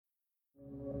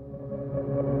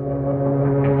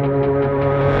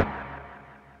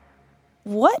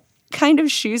kind of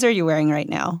shoes are you wearing right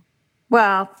now?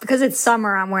 Well, because it's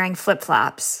summer, I'm wearing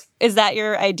flip-flops. Is that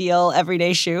your ideal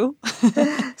everyday shoe?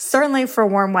 Certainly for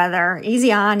warm weather.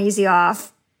 Easy on, easy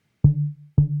off.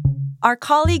 Our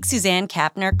colleague Suzanne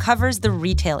Kapner covers the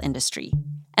retail industry.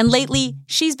 And lately,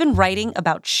 she's been writing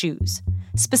about shoes,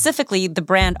 specifically the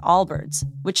brand Allbirds,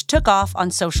 which took off on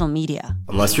social media.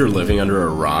 Unless you're living under a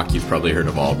rock, you've probably heard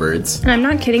of Allbirds. And I'm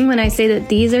not kidding when I say that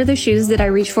these are the shoes that I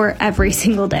reach for every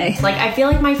single day. Like, I feel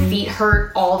like my feet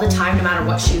hurt all the time no matter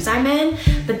what shoes I'm in,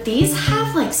 but these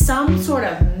have like some sort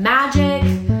of magic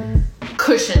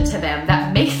cushion to them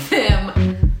that make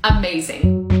them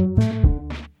amazing.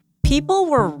 People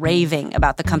were raving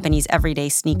about the company's everyday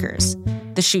sneakers.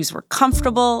 The shoes were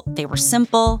comfortable, they were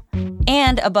simple,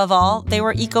 and above all, they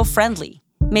were eco-friendly,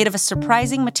 made of a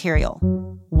surprising material,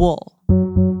 wool.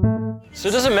 So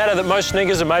does it matter that most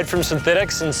sneakers are made from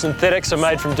synthetics and synthetics are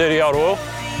made from dirty old oil?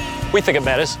 We think it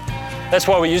matters. That's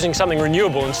why we're using something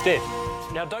renewable instead.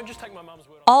 Now, don't just take my mum's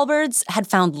word. Allbirds had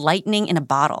found lightning in a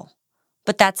bottle,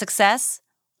 but that success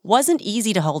wasn't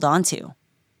easy to hold on to.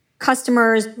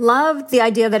 Customers loved the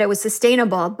idea that it was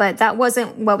sustainable, but that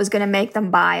wasn't what was going to make them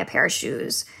buy a pair of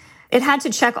shoes. It had to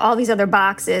check all these other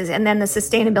boxes, and then the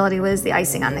sustainability was the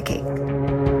icing on the cake.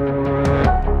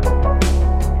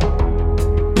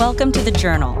 Welcome to The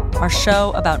Journal, our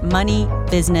show about money,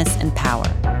 business, and power.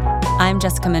 I'm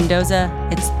Jessica Mendoza.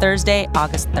 It's Thursday,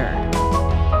 August 3rd.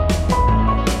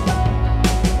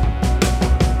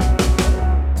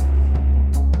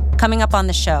 Coming up on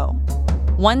the show,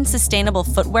 one sustainable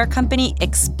footwear company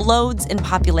explodes in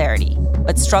popularity,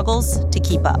 but struggles to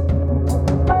keep up.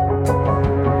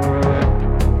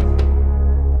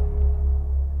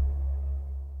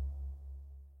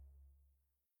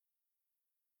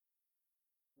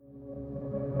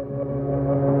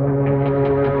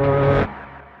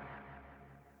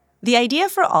 The idea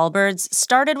for Allbirds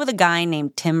started with a guy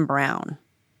named Tim Brown.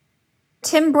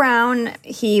 Tim Brown,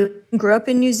 he grew up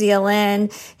in New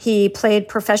Zealand. He played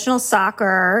professional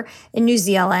soccer in New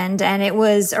Zealand. And it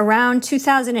was around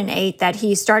 2008 that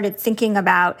he started thinking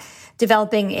about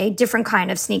developing a different kind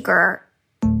of sneaker.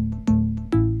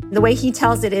 The way he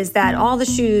tells it is that all the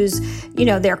shoes,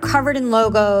 they're covered in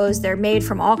logos. They're made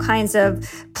from all kinds of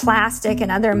plastic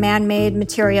and other man-made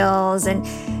materials. And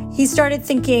he started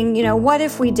thinking, what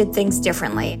if we did things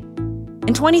differently?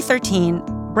 In 2013,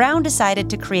 Brown decided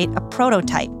to create a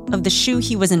prototype of the shoe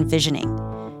he was envisioning,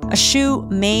 a shoe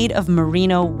made of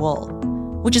merino wool,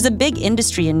 which is a big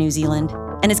industry in New Zealand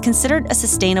and is considered a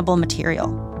sustainable material.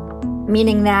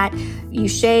 Meaning that you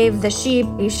shave the sheep,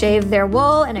 you shave their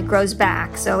wool, and it grows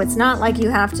back. So it's not like you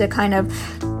have to kind of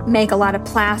make a lot of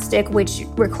plastic, which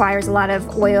requires a lot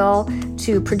of oil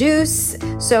to produce.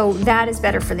 So that is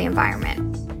better for the environment.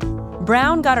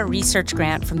 Brown got a research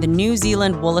grant from the New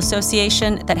Zealand Wool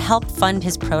Association that helped fund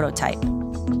his prototype.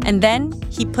 And then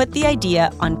he put the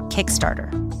idea on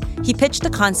Kickstarter. He pitched the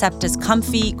concept as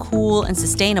comfy, cool, and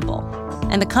sustainable,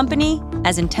 and the company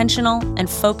as intentional and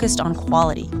focused on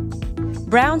quality.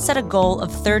 Brown set a goal of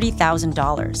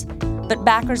 $30,000, but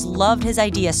backers loved his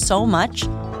idea so much,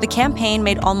 the campaign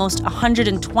made almost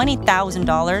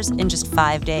 $120,000 in just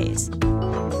 5 days.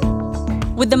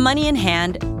 With the money in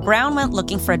hand, Brown went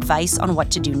looking for advice on what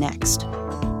to do next.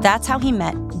 That's how he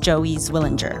met Joey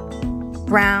Zwillinger.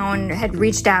 Brown had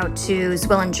reached out to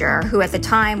Zwillinger, who at the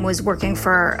time was working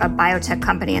for a biotech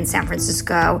company in San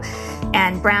Francisco.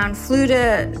 And Brown flew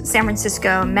to San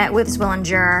Francisco, met with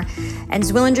Zwillinger, and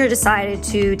Zwillinger decided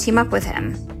to team up with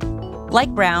him. Like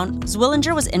Brown,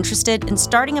 Zwillinger was interested in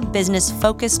starting a business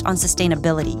focused on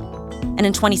sustainability. And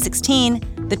in 2016,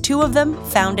 the two of them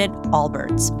founded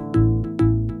Allbirds.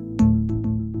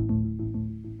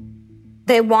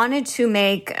 They wanted to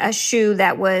make a shoe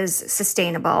that was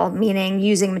sustainable, meaning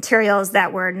using materials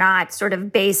that were not sort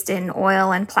of based in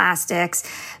oil and plastics,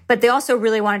 but they also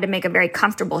really wanted to make a very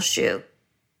comfortable shoe.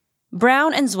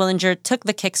 Brown and Zwillinger took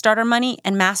the Kickstarter money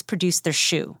and mass-produced their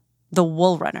shoe, the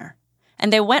Wool Runner,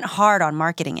 and they went hard on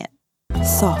marketing it.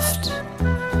 Soft,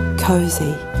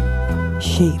 cozy,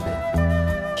 sheep,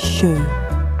 shoe.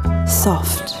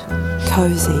 Soft,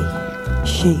 cozy,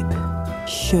 sheep,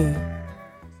 shoe.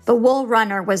 The Wool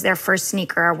Runner was their first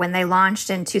sneaker when they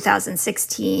launched in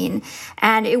 2016,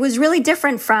 and it was really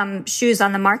different from shoes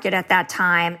on the market at that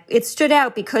time. It stood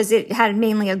out because it had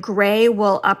mainly a gray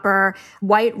wool upper,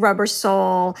 white rubber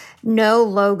sole, no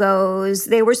logos.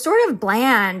 They were sort of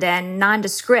bland and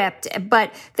nondescript,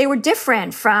 but they were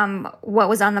different from what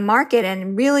was on the market,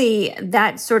 and really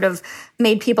that sort of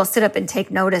made people sit up and take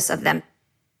notice of them.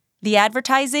 The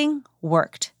advertising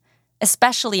worked,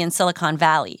 especially in Silicon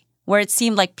Valley, where it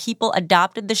seemed like people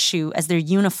adopted the shoe as their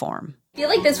uniform. I feel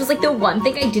like this was like the one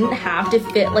thing I didn't have to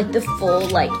fit like the full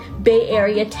like Bay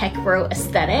Area tech bro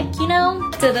aesthetic, you know?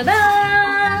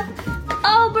 Da-da-da!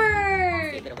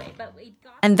 Allbirds!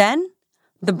 And then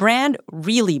the brand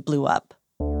really blew up.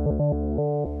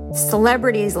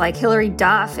 Celebrities like Hilary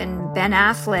Duff and Ben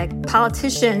Affleck,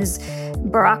 politicians,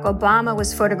 Barack Obama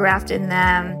was photographed in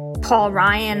them. Paul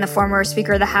Ryan, the former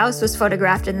Speaker of the House, was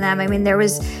photographed in them. I mean, there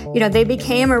was, they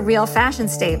became a real fashion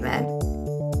statement.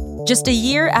 Just a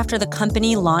year after the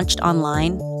company launched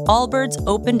online, Allbirds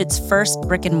opened its first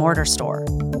brick-and-mortar store.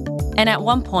 And at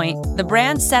one point, the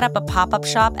brand set up a pop-up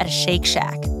shop at a Shake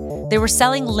Shack. They were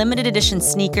selling limited edition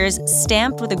sneakers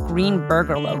stamped with a green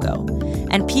burger logo,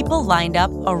 and people lined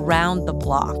up around the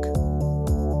block.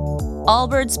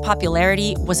 Allbirds'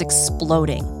 popularity was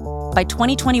exploding. By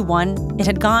 2021, it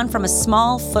had gone from a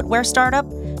small footwear startup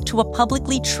to a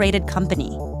publicly traded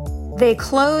company. They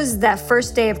closed that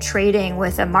first day of trading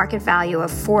with a market value of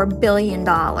 $4 billion,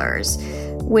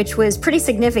 which was pretty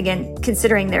significant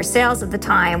considering their sales at the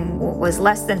time was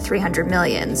less than $300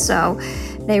 million. So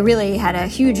they really had a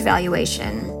huge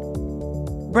valuation.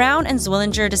 Brown and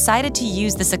Zwillinger decided to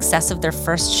use the success of their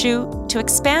first shoe to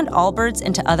expand Allbirds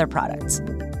into other products.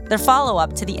 Their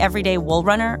follow-up to the everyday wool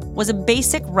runner was a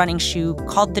basic running shoe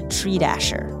called the Tree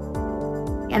Dasher.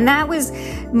 And that was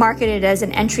marketed as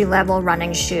an entry-level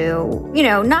running shoe.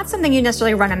 Not something you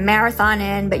necessarily run a marathon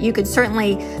in, but you could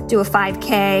certainly do a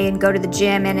 5K and go to the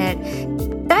gym in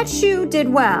it. That shoe did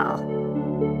well.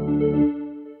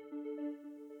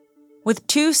 With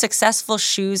 2 successful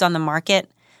shoes on the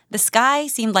market, the sky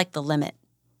seemed like the limit.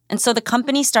 And so the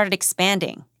company started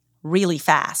expanding really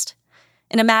fast.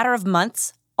 In a matter of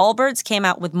months, Allbirds came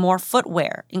out with more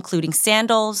footwear, including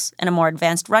sandals and a more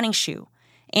advanced running shoe,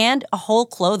 and a whole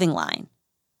clothing line.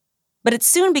 But it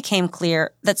soon became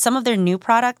clear that some of their new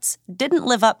products didn't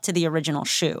live up to the original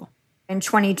shoe. In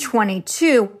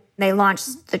 2022, they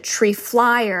launched the Tree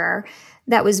Flyer.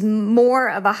 That was more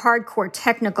of a hardcore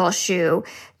technical shoe.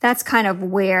 That's kind of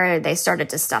where they started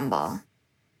to stumble.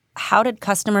 How did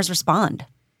customers respond?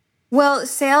 Well,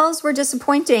 sales were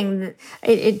disappointing.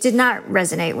 It did not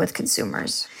resonate with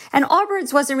consumers. And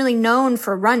Allbirds wasn't really known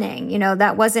for running.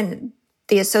 That wasn't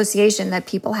the association that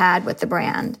people had with the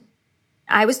brand.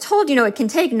 I was told, it can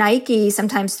take Nike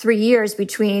sometimes 3 years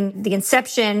between the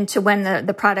inception to when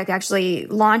the product actually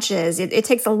launches. It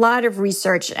takes a lot of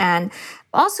research, and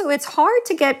also it's hard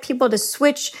to get people to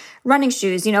switch running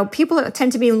shoes. People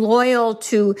tend to be loyal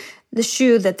to the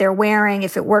shoe that they're wearing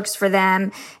if it works for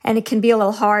them, and it can be a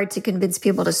little hard to convince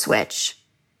people to switch.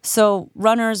 So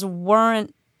runners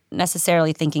weren't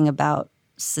necessarily thinking about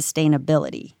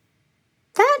sustainability.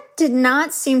 That did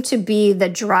not seem to be the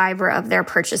driver of their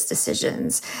purchase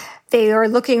decisions. They are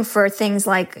looking for things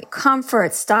like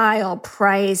comfort, style,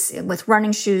 price, with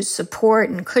running shoes, support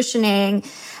and cushioning,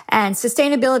 and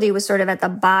sustainability was sort of at the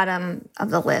bottom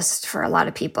of the list for a lot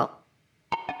of people.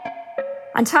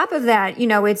 On top of that,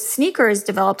 its sneakers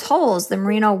developed holes. The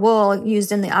merino wool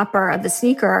used in the upper of the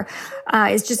sneaker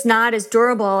is just not as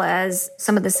durable as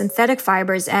some of the synthetic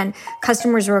fibers, and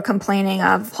customers were complaining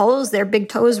of holes. Their big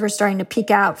toes were starting to peek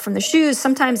out from the shoes,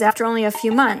 sometimes after only a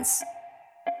few months.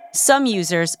 Some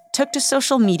users took to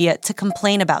social media to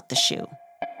complain about the shoe.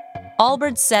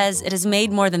 Allbirds says it has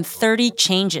made more than 30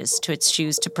 changes to its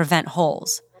shoes to prevent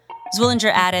holes.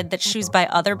 Zwillinger added that shoes by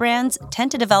other brands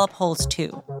tend to develop holes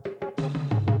too.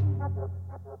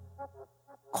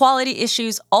 Quality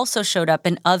issues also showed up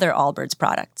in other Allbirds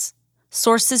products.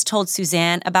 Sources told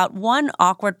Suzanne about one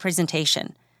awkward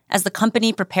presentation as the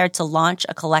company prepared to launch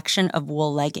a collection of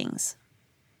wool leggings.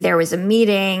 There was a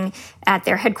meeting at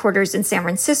their headquarters in San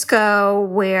Francisco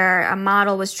where a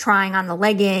model was trying on the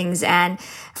leggings, and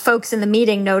folks in the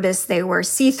meeting noticed they were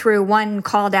see-through. One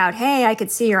called out, "Hey, I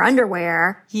could see your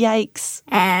underwear." Yikes.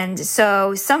 And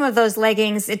so some of those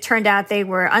leggings, it turned out they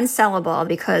were unsellable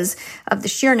because of the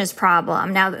sheerness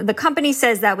problem. Now, the company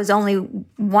says that was only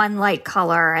one light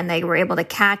color, and they were able to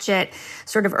catch it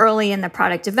sort of early in the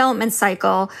product development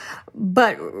cycle.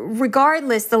 But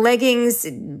regardless, the leggings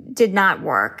did not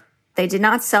work. They did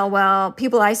not sell well.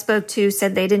 People I spoke to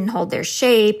said they didn't hold their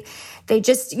shape. They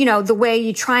just, the way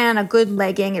you try on a good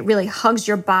legging, it really hugs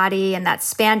your body and that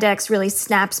spandex really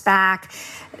snaps back.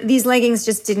 These leggings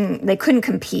just they couldn't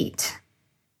compete.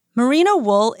 Merino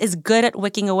wool is good at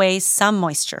wicking away some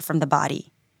moisture from the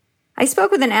body. I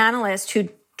spoke with an analyst who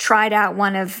tried out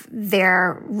one of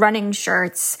their running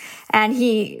shirts, and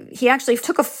he actually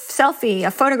took a selfie, a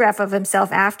photograph of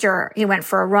himself after he went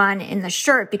for a run in the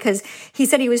shirt, because he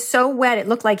said he was so wet it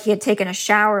looked like he had taken a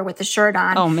shower with the shirt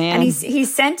on. Oh, man. And he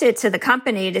sent it to the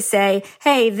company to say,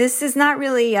 hey, this is not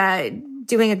really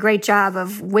doing a great job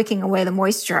of wicking away the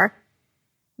moisture.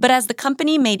 But as the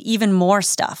company made even more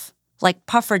stuff, like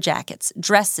puffer jackets,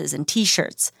 dresses, and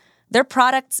T-shirts, their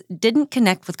products didn't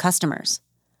connect with customers.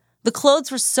 The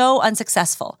clothes were so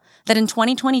unsuccessful that in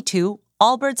 2022,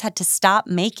 Allbirds had to stop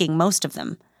making most of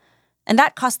them. And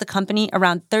that cost the company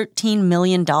around $13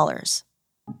 million. The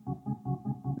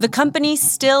company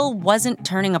still wasn't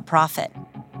turning a profit,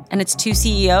 and its two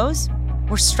CEOs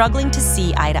were struggling to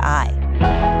see eye to eye.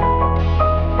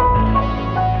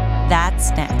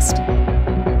 That's next.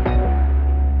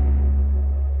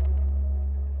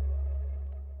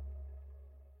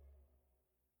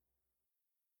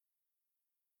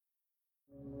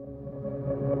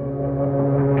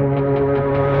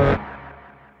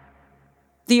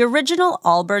 The original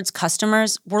Allbirds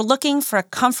customers were looking for a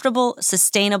comfortable,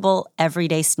 sustainable,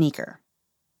 everyday sneaker.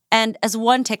 And as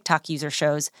one TikTok user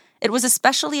shows, it was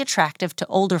especially attractive to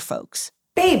older folks.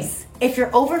 Babes, if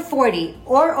you're over 40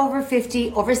 or over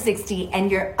 50, over 60,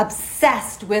 and you're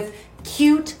obsessed with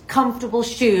cute, comfortable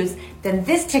shoes, then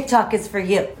this TikTok is for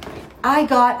you. I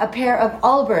got a pair of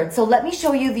Allbirds, so let me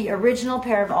show you the original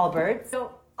pair of Allbirds.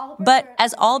 But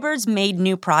as Allbirds made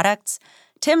new products,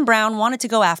 Tim Brown wanted to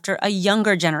go after a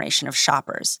younger generation of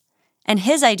shoppers. And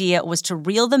his idea was to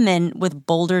reel them in with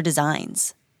bolder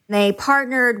designs. They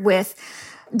partnered with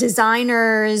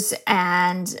designers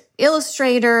and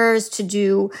illustrators to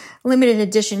do limited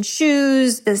edition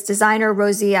shoes. This designer,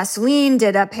 Rosie Assouline,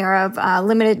 did a pair of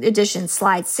limited edition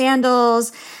slide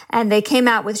sandals. And they came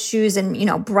out with shoes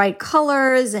in, bright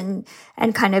colors and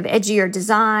kind of edgier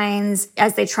designs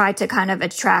as they tried to kind of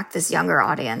attract this younger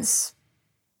audience.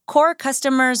 Core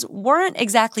customers weren't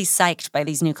exactly psyched by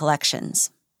these new collections.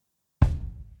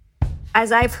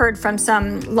 As I've heard from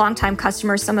some longtime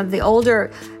customers, some of the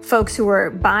older folks who were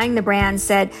buying the brand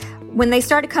said, when they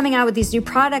started coming out with these new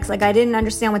products, I didn't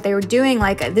understand what they were doing.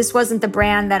 This wasn't the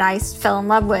brand that I fell in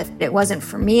love with. It wasn't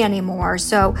for me anymore.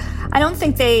 So I don't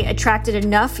think they attracted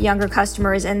enough younger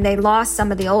customers, and they lost some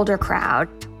of the older crowd.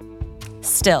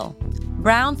 Still,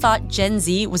 Brown thought Gen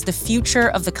Z was the future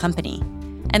of the company.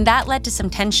 And that led to some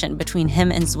tension between him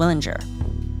and Zwillinger.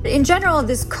 In general,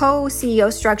 this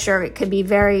co-CEO structure could be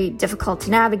very difficult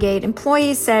to navigate.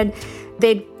 Employees said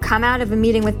they'd come out of a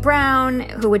meeting with Brown,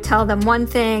 who would tell them one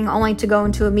thing, only to go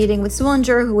into a meeting with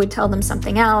Zwillinger, who would tell them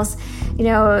something else.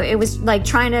 It was like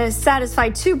trying to satisfy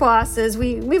two bosses.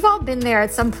 We've all been there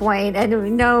at some point, and we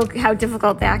know how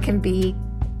difficult that can be.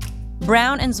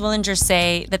 Brown and Zwillinger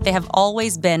say that they have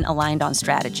always been aligned on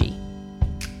strategy.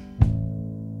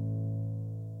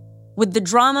 With the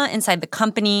drama inside the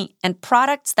company and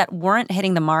products that weren't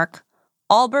hitting the mark,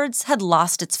 Allbirds had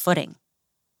lost its footing.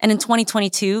 And in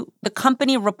 2022, the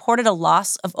company reported a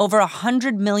loss of over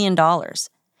 $100 million.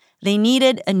 They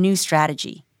needed a new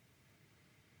strategy.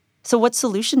 So what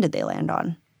solution did they land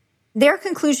on? Their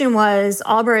conclusion was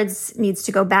Allbirds needs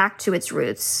to go back to its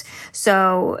roots.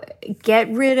 So get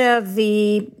rid of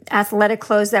the athletic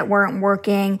clothes that weren't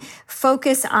working.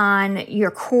 Focus on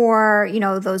your core,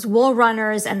 those wool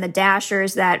runners and the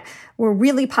dashers that were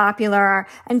really popular,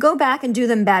 and go back and do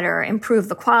them better. Improve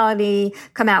the quality,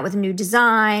 come out with new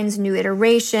designs, new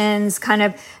iterations,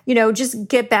 just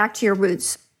get back to your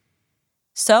roots.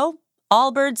 So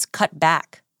Allbirds cut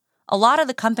back. A lot of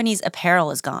the company's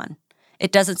apparel is gone.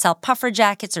 It doesn't sell puffer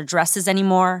jackets or dresses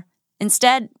anymore.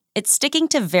 Instead, it's sticking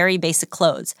to very basic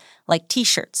clothes like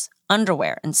T-shirts,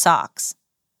 underwear, and socks.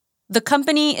 The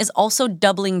company is also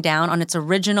doubling down on its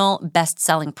original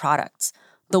best-selling products,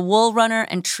 the Wool Runner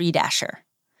and Tree Dasher.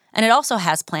 And it also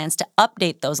has plans to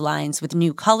update those lines with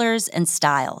new colors and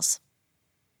styles.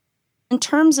 In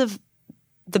terms of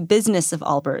the business of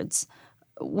Allbirds,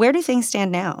 where do things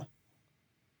stand now?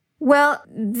 Well,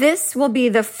 this will be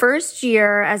the first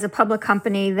year as a public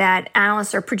company that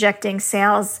analysts are projecting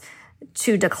sales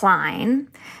to decline.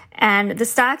 And the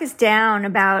stock is down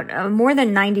about more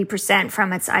than 90%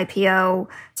 from its IPO.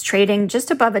 It's trading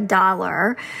just above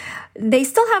 $1. They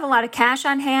still have a lot of cash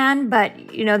on hand, but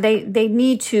they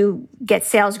need to get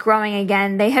sales growing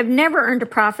again. They have never earned a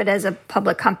profit as a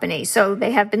public company, so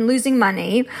they have been losing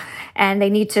money, and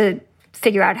they need to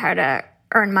figure out how to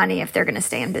earn money if they're going to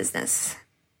stay in business.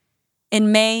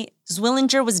 In May,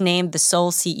 Zwillinger was named the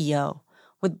sole CEO,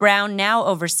 with Brown now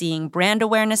overseeing brand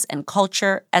awareness and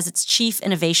culture as its chief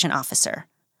innovation officer.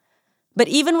 But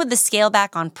even with the scale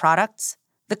back on products,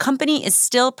 the company is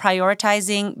still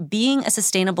prioritizing being a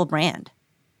sustainable brand.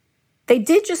 They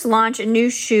did just launch a new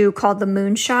shoe called the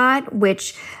Moonshot,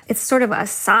 which it's sort of a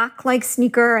sock-like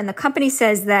sneaker. And the company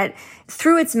says that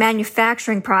through its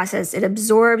manufacturing process, it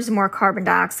absorbs more carbon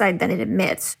dioxide than it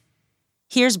emits.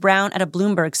 Here's Brown at a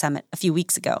Bloomberg summit a few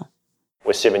weeks ago.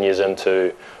 We're 7 years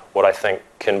into what I think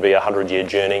can be a 100-year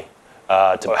journey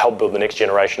to help build the next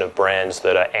generation of brands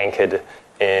that are anchored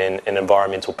in an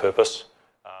environmental purpose.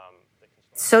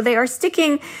 So they are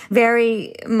sticking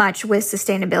very much with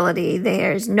sustainability.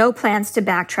 There's no plans to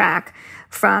backtrack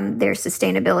from their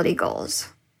sustainability goals.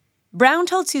 Brown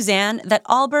told Suzanne that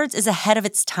Allbirds is ahead of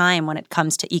its time when it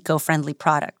comes to eco-friendly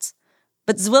products.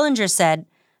 But Zwillinger said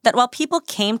that while people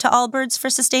came to Allbirds for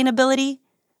sustainability,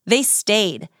 they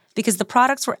stayed because the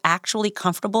products were actually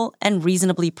comfortable and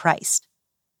reasonably priced.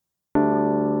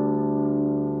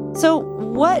 So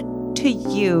what, to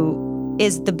you,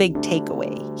 is the big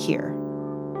takeaway here?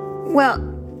 Well,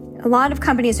 a lot of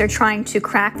companies are trying to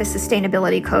crack the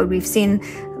sustainability code. We've seen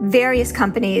various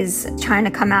companies trying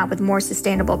to come out with more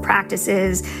sustainable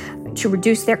practices to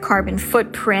reduce their carbon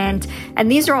footprint. And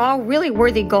these are all really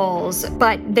worthy goals,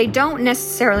 but they don't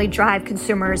necessarily drive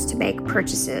consumers to make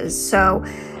purchases. So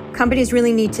companies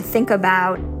really need to think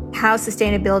about how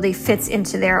sustainability fits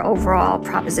into their overall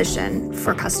proposition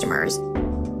for customers.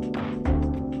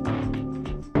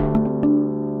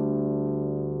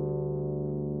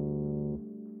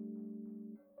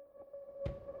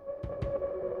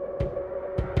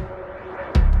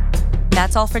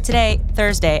 That's all for today,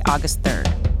 Thursday, August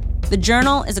 3rd. The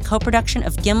Journal is a co-production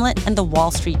of Gimlet and The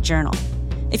Wall Street Journal.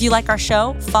 If you like our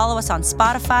show, follow us on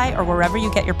Spotify or wherever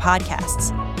you get your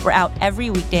podcasts. We're out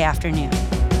every weekday afternoon.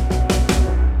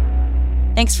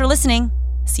 Thanks for listening.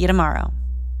 See you tomorrow.